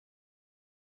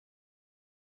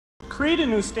create a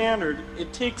new standard,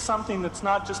 it takes something that's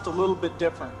not just a little bit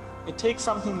different. It takes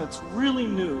something that's really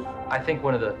new. I think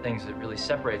one of the things that really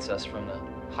separates us from the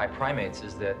high primates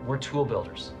is that we're tool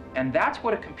builders. And that's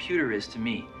what a computer is to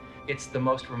me. It's the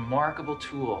most remarkable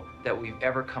tool that we've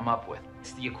ever come up with.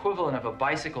 It's the equivalent of a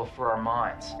bicycle for our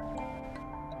minds.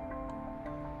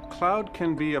 Cloud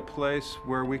can be a place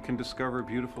where we can discover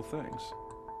beautiful things.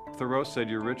 Thoreau said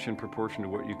you're rich in proportion to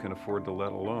what you can afford to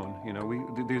let alone. You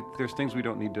know, there's things we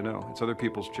don't need to know. It's other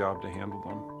people's job to handle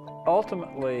them.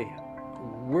 Ultimately,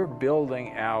 we're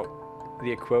building out the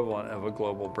equivalent of a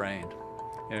global brain,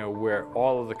 you know, where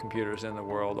all of the computers in the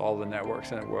world, all the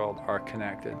networks in the world are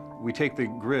connected. We take the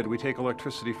grid, we take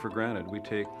electricity for granted. We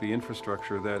take the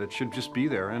infrastructure that it should just be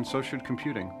there, and so should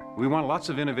computing. We want lots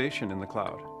of innovation in the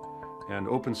cloud, and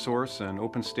open source and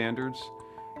open standards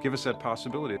give us that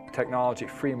possibility.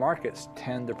 Technology-free markets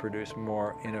tend to produce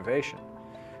more innovation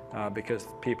because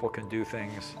people can do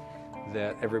things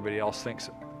that everybody else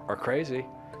thinks are crazy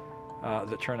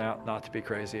that turn out not to be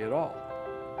crazy at all.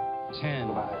 10,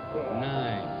 9,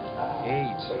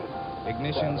 8,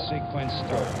 ignition sequence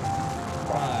start.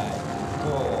 5,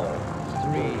 4,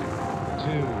 3,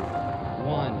 2,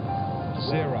 1,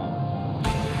 0.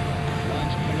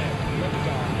 Launch commit,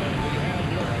 liftoff, and we have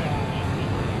liftoff.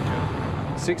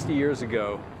 60 years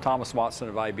ago, Thomas Watson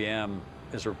of IBM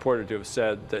is reported to have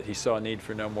said that he saw a need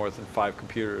for no more than 5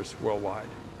 computers worldwide.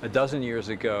 A dozen years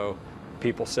ago,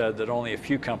 people said that only a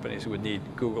few companies would need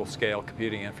Google-scale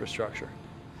computing infrastructure.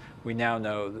 We now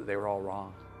know that they were all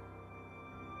wrong.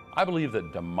 I believe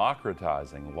that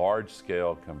democratizing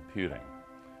large-scale computing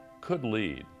could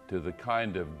lead to the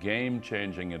kind of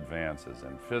game-changing advances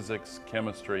in physics,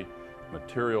 chemistry,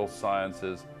 material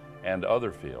sciences, and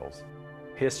other fields.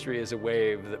 History is a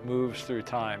wave that moves through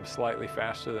time slightly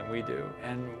faster than we do,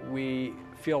 and we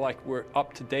feel like we're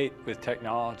up to date with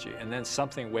technology, and then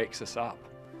something wakes us up.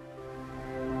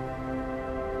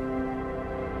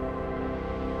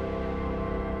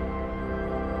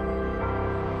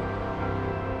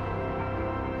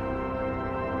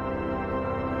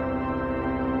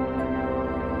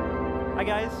 Hi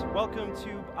guys, welcome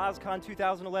to OSCON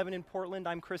 2011 in Portland.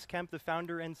 I'm Chris Kemp, the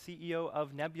founder and CEO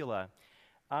of Nebula.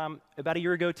 About a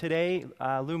year ago today,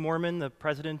 Lou Moorman, the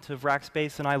president of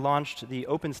Rackspace, and I launched the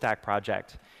OpenStack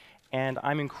project. And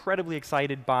I'm incredibly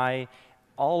excited by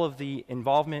all of the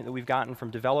involvement that we've gotten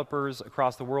from developers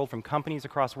across the world, from companies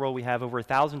across the world. We have over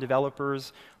 1,000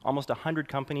 developers, almost 100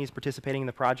 companies participating in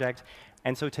the project.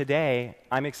 And so today,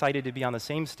 I'm excited to be on the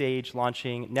same stage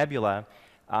launching Nebula,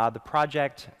 the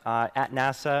project at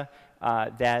NASA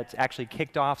that actually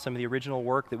kicked off some of the original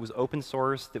work that was open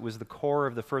source, that was the core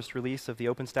of the first release of the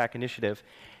OpenStack initiative.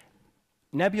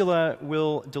 Nebula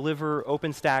will deliver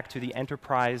OpenStack to the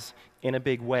enterprise in a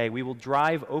big way. We will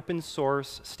drive open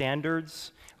source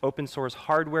standards, open source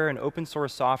hardware, and open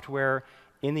source software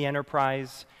in the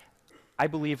enterprise. I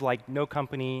believe like no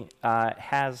company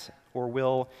has or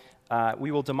will. We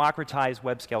will democratize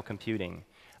web-scale computing.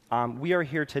 We are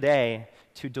here today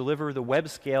to deliver the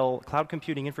web-scale cloud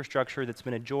computing infrastructure that's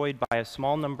been enjoyed by a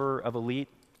small number of elite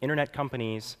internet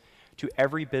companies to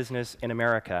every business in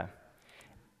America,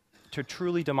 to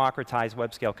truly democratize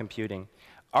web-scale computing.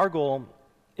 Our goal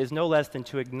is no less than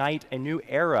to ignite a new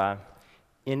era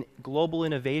in global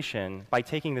innovation by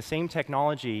taking the same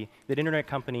technology that internet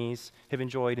companies have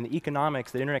enjoyed and the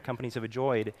economics that internet companies have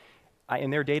enjoyed in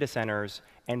their data centers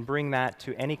and bring that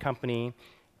to any company.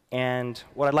 And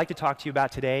what I'd like to talk to you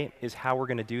about today is how we're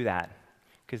going to do that,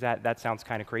 because that sounds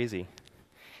kind of crazy.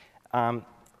 And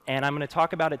I'm going to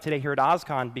talk about it today here at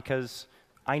OSCON because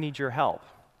I need your help.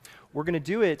 We're going to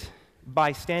do it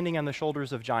by standing on the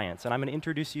shoulders of giants, and I'm going to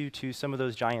introduce you to some of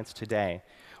those giants today.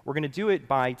 We're going to do it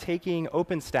by taking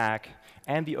OpenStack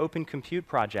and the Open Compute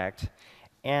project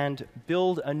and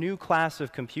build a new class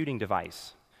of computing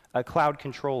device, a cloud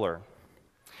controller.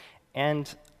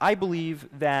 And I believe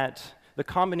that the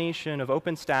combination of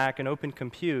OpenStack and Open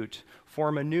Compute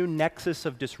form a new nexus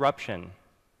of disruption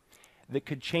that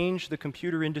could change the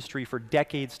computer industry for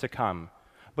decades to come,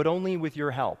 but only with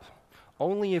your help.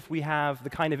 Only if we have the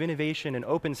kind of innovation in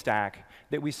OpenStack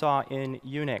that we saw in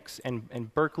Unix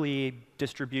and Berkeley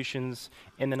distributions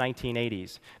in the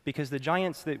 1980s. Because the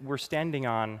giants that we're standing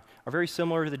on are very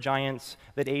similar to the giants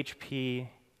that HP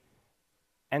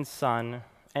and Sun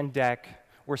and DEC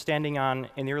were standing on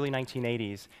in the early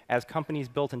 1980s as companies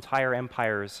built entire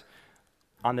empires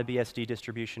on the BSD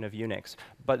distribution of Unix.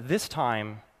 But this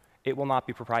time, it will not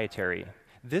be proprietary.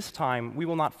 This time, we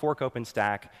will not fork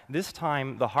OpenStack. This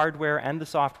time, the hardware and the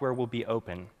software will be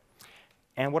open.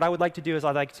 And what I would like to do is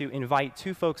I'd like to invite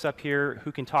 2 folks up here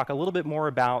who can talk a little bit more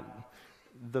about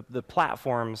the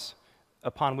platforms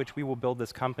upon which we will build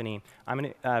this company. I'm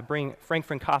going to bring Frank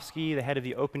Frankowski, the head of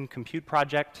the Open Compute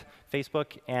project,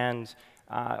 Facebook, and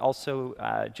also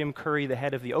Jim Curry, the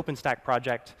head of the OpenStack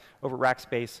project over at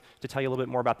Rackspace, to tell you a little bit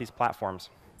more about these platforms.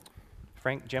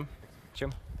 Frank, Jim?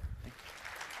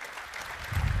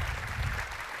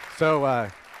 So,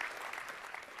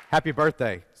 happy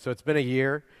birthday. So it's been a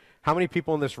year. How many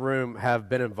people in this room have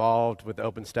been involved with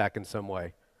OpenStack in some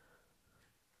way?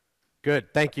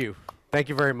 Good, thank you. Thank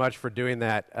you very much for doing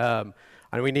that.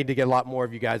 And we need to get a lot more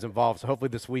of you guys involved, so hopefully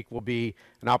this week will be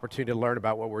an opportunity to learn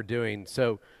about what we're doing.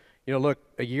 So, you know, look,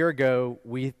 a year ago,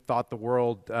 we thought the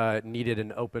world needed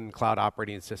an open cloud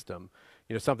operating system.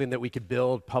 You know, something that we could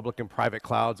build public and private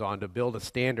clouds on to build a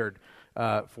standard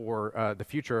for the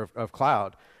future of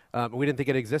cloud. We didn't think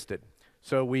it existed.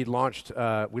 So we launched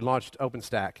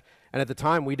OpenStack. And at the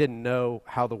time, we didn't know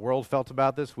how the world felt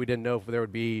about this. We didn't know if there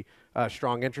would be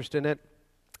strong interest in it.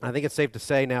 I think it's safe to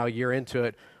say now, a year into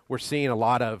it, we're seeing a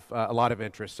lot of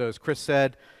interest. So as Chris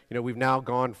said, you know, we've now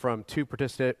gone from 2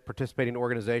 participating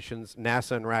organizations,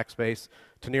 NASA and Rackspace,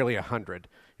 to nearly 100.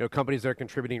 You know, companies that are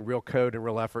contributing real code and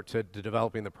real effort to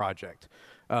developing the project.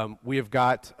 We have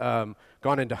gone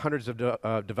into hundreds of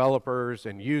developers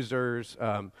and users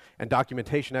and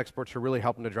documentation experts who are really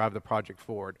helping to drive the project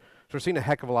forward. So we're seeing a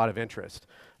heck of a lot of interest.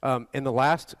 In the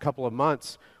last couple of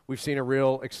months, we've seen a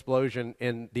real explosion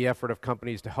in the effort of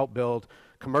companies to help build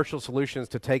commercial solutions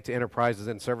to take to enterprises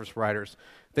and service providers,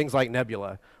 things like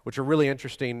Nebula, which are really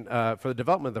interesting for the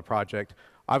development of the project.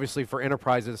 Obviously, for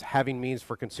enterprises, having means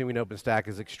for consuming OpenStack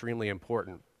is extremely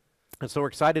important. And so we're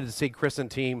excited to see Chris and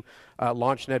team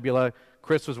launch Nebula.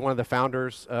 Chris was one of the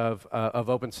founders of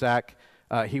OpenStack.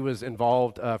 He was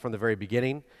involved from the very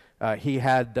beginning. He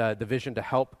had the vision to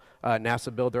help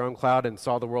NASA build their own cloud and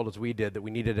saw the world as we did, that we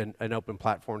needed an open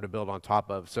platform to build on top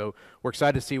of. So we're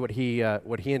excited to see what he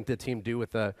and the team do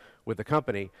with the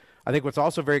company. I think what's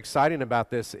also very exciting about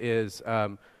this is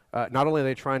not only are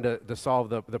they trying to solve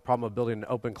the problem of building an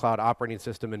open cloud operating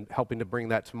system and helping to bring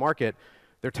that to market,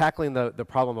 they're tackling the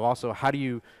problem of also how do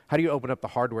you open up the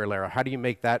hardware layer? How do you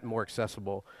make that more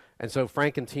accessible? And so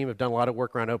Frank and team have done a lot of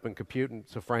work around open compute. And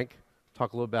so Frank,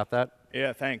 talk a little about that.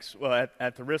 Yeah, thanks. Well,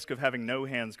 at the risk of having no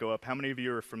hands go up, how many of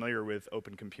you are familiar with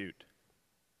open compute?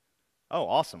 Oh,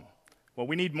 awesome. Well,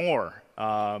 we need more.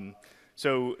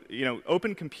 So, you know,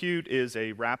 open compute is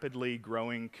a rapidly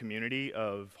growing community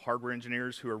of hardware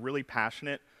engineers who are really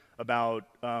passionate about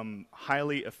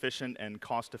highly efficient and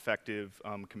cost-effective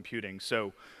computing.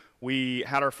 So we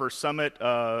had our first summit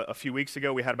a few weeks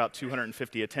ago. We had about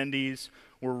 250 attendees.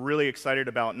 We're really excited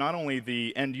about not only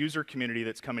the end user community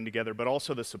that's coming together, but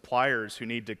also the suppliers who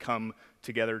need to come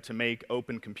together to make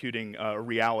open computing a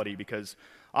reality, because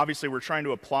obviously we're trying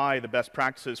to apply the best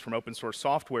practices from open source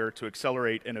software to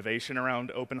accelerate innovation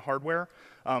around open hardware.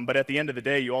 But at the end of the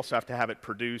day, you also have to have it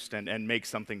produced and make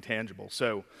something tangible.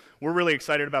 So we're really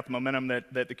excited about the momentum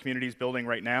that the community is building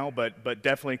right now, but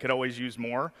definitely could always use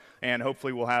more. And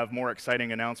hopefully we'll have more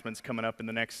exciting announcements coming up in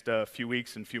the next few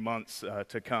weeks and few months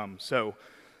to come. So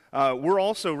we're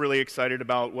also really excited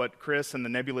about what Chris and the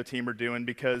Nebula team are doing,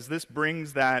 because this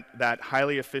brings that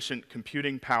highly efficient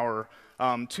computing power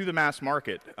to the mass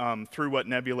market through what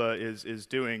Nebula is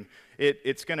doing.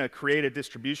 It's going to create a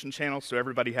distribution channel so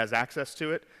everybody has access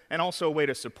to it, and also a way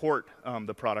to support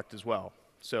the product as well.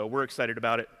 So we're excited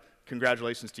about it.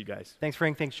 Congratulations to you guys. Thanks,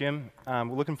 Frank. Thanks, Jim. We're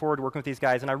looking forward to working with these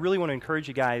guys. And I really want to encourage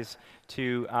you guys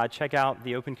to check out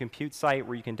the Open Compute site,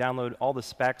 where you can download all the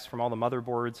specs from all the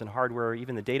motherboards and hardware,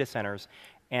 even the data centers,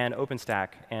 and OpenStack,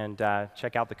 and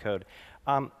check out the code.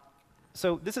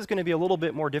 So this is going to be a little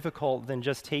bit more difficult than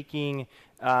just taking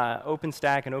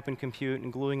OpenStack and Open Compute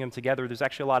and gluing them together. There's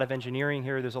actually a lot of engineering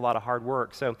here. There's a lot of hard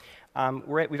work. So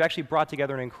we've actually brought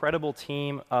together an incredible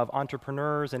team of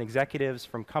entrepreneurs and executives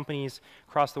from companies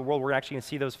across the world. We're actually going to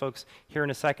see those folks here in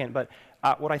a second. But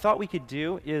what I thought we could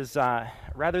do is,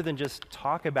 rather than just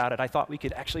talk about it, I thought we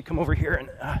could actually come over here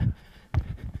and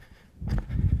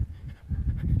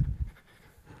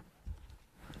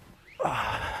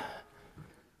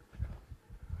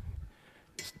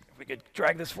we could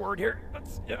drag this forward here.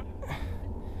 Yeah.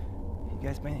 You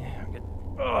guys may get.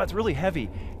 Oh, it's really heavy.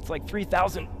 It's like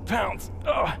 3,000 pounds.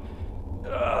 Oh.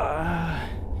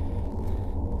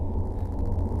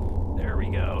 There we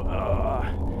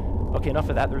go. Okay, enough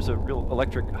of that. There's a real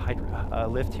electric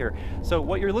lift here. So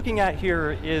what you're looking at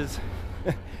here is,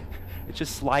 it's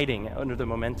just sliding under the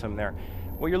momentum there.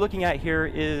 What you're looking at here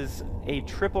is a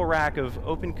triple rack of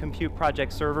Open Compute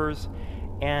project servers.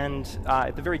 And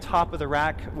at the very top of the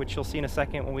rack, which you'll see in a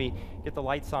second when we get the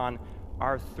lights on,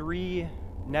 are 3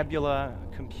 Nebula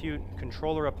Compute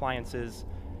controller appliances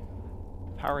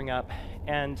powering up.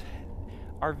 And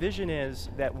our vision is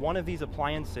that one of these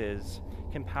appliances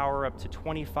can power up to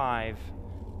 25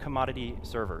 commodity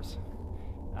servers.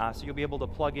 So you'll be able to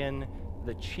plug in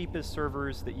the cheapest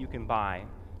servers that you can buy.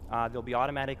 They'll be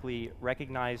automatically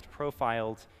recognized,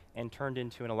 profiled, and turned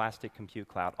into an elastic compute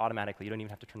cloud automatically. You don't even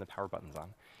have to turn the power buttons on.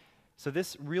 So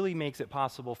this really makes it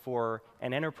possible for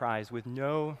an enterprise with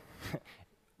no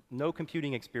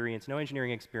computing experience, no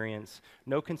engineering experience,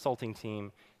 no consulting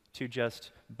team to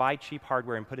just buy cheap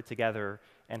hardware and put it together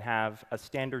and have a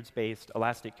standards-based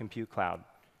elastic compute cloud.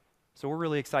 So we're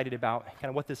really excited about kind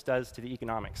of what this does to the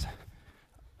economics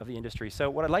of the industry. So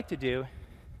what I'd like to do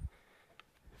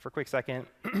for a quick second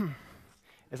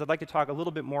is I'd like to talk a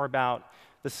little bit more about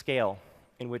the scale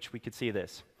in which we could see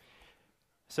this.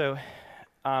 So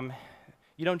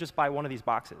you don't just buy one of these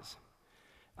boxes.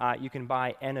 You can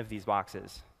buy N of these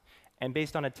boxes. And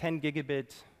based on a 10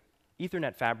 gigabit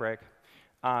Ethernet fabric,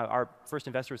 our first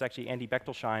investor is actually Andy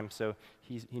Bechtolsheim, so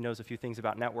he knows a few things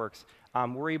about networks.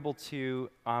 We're able to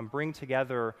bring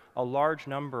together a large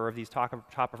number of these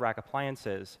top-of-rack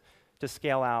appliances to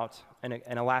scale out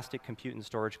an elastic compute and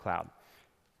storage cloud.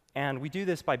 And we do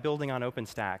this by building on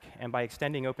OpenStack and by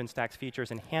extending OpenStack's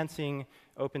features, enhancing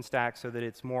OpenStack so that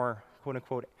it's more,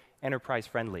 quote-unquote,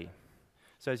 enterprise-friendly.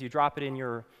 So as you drop it in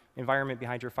your environment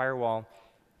behind your firewall,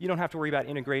 you don't have to worry about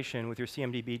integration with your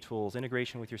CMDB tools,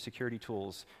 integration with your security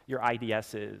tools, your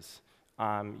IDSs,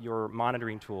 your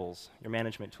monitoring tools, your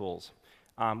management tools.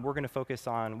 We're going to focus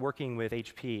on working with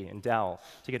HP and Dell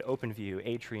to get OpenView,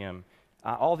 Atrium.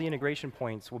 All the integration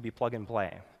points will be plug and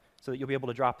play, so that you'll be able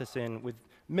to drop this in with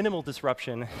minimal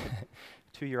disruption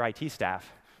to your IT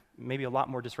staff. Maybe a lot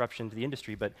more disruption to the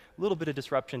industry, but a little bit of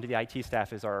disruption to the IT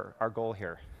staff is our goal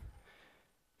here.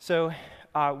 So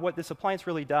what this appliance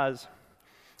really does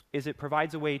is it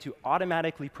provides a way to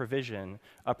automatically provision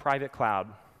a private cloud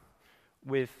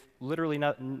with literally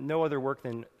no other work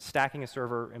than stacking a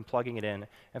server and plugging it in.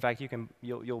 In fact,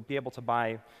 you'll be able to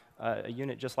buy a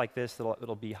unit just like this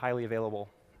that'll be highly available.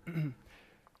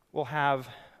 We'll have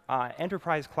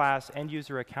enterprise-class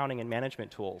end-user accounting and management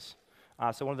tools.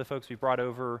 So one of the folks we brought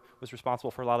over was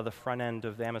responsible for a lot of the front end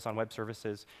of the Amazon Web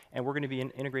Services, and we're going to be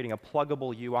integrating a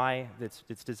pluggable UI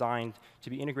that's designed to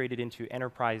be integrated into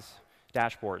enterprise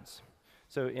dashboards.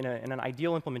 So in an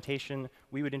ideal implementation,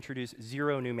 we would introduce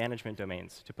 0 new management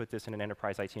domains to put this in an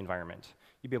enterprise IT environment.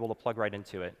 You'd be able to plug right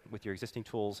into it with your existing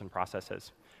tools and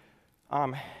processes.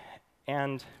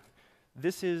 And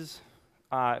this is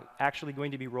actually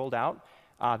going to be rolled out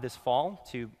this fall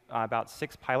to about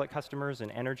 6 pilot customers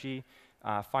in energy,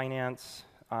 finance,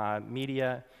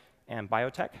 media, and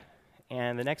biotech.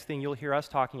 And the next thing you'll hear us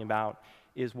talking about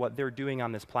is what they're doing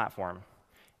on this platform.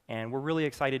 And we're really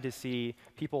excited to see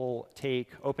people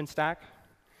take OpenStack,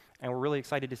 and we're really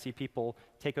excited to see people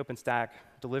take OpenStack,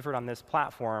 deliver it on this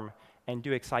platform, and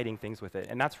do exciting things with it.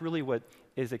 And that's really what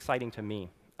is exciting to me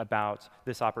about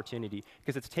this opportunity,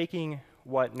 because it's taking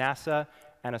what NASA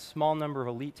and a small number of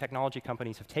elite technology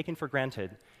companies have taken for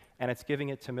granted, and it's giving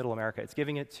it to middle America. It's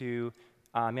giving it to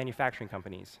manufacturing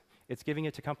companies. It's giving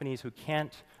it to companies who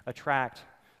can't attract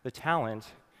the talent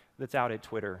that's out at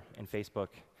Twitter and Facebook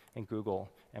and Google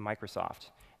and Microsoft.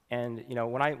 And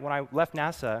when I left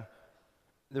NASA,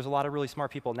 there's a lot of really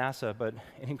smart people at NASA, but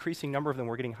an increasing number of them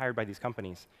were getting hired by these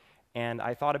companies. And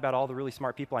I thought about all the really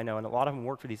smart people I know, and a lot of them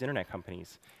work for these internet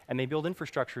companies. And they build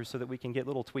infrastructure so that we can get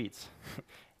little tweets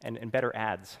and better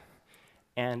ads.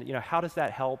 And how does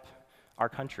that help our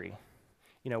country?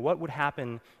 What would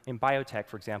happen in biotech,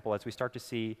 for example, as we start to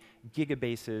see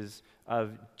gigabases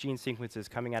of gene sequences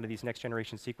coming out of these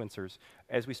next-generation sequencers,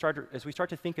 as we start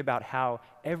to think about how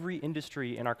every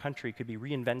industry in our country could be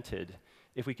reinvented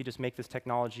if we could just make this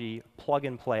technology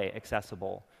plug-and-play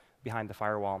accessible behind the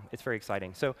firewall. It's very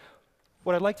exciting. So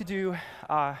what I'd like to do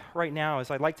right now is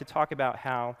I'd like to talk about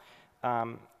how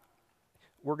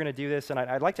we're going to do this, and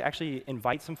I'd like to actually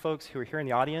invite some folks who are here in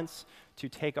the audience to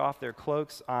take off their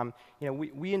cloaks.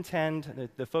 We intend,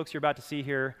 the folks you're about to see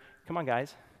here, come on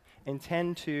guys,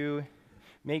 intend to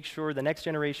make sure the next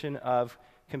generation of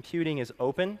computing is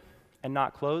open and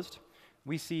not closed.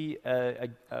 We see a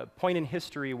point in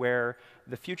history where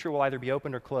the future will either be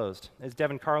open or closed. As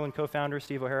Devin Carlin, co-founder,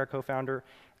 Steve O'Hara, co-founder,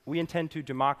 we intend to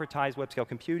democratize web-scale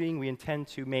computing. We intend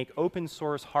to make open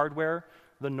source hardware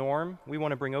the norm. We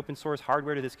want to bring open source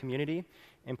hardware to this community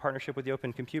in partnership with the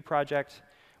Open Compute Project.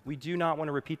 We do not want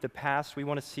to repeat the past. We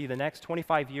want to see the next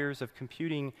 25 years of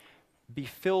computing be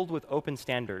filled with open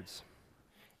standards.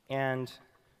 And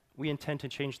we intend to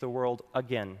change the world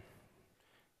again.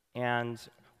 And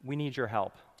we need your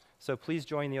help. So please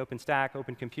join the OpenStack,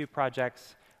 Open Compute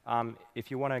projects.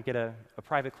 If you want to get a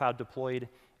private cloud deployed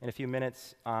in a few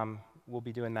minutes, we'll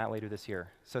be doing that later this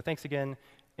year. So thanks again.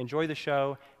 Enjoy the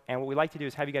show. And what we like to do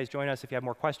is have you guys join us if you have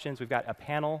more questions. We've got a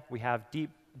panel. We have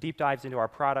deep dives into our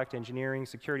product, engineering,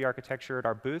 security architecture at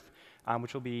our booth,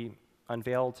 which will be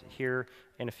unveiled here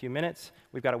in a few minutes.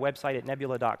 We've got a website at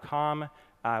nebula.com.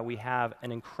 We have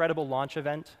an incredible launch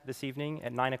event this evening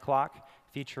at 9 o'clock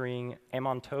featuring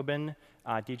Amon Tobin,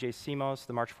 DJ Simos,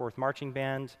 the March 4th Marching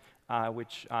Band,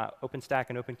 which OpenStack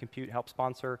and Open Compute help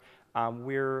sponsor.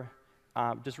 We're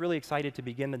just really excited to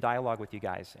begin the dialogue with you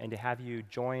guys and to have you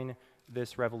join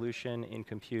this revolution in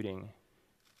computing.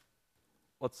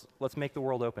 Let's make the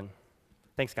world open.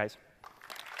 Thanks, guys.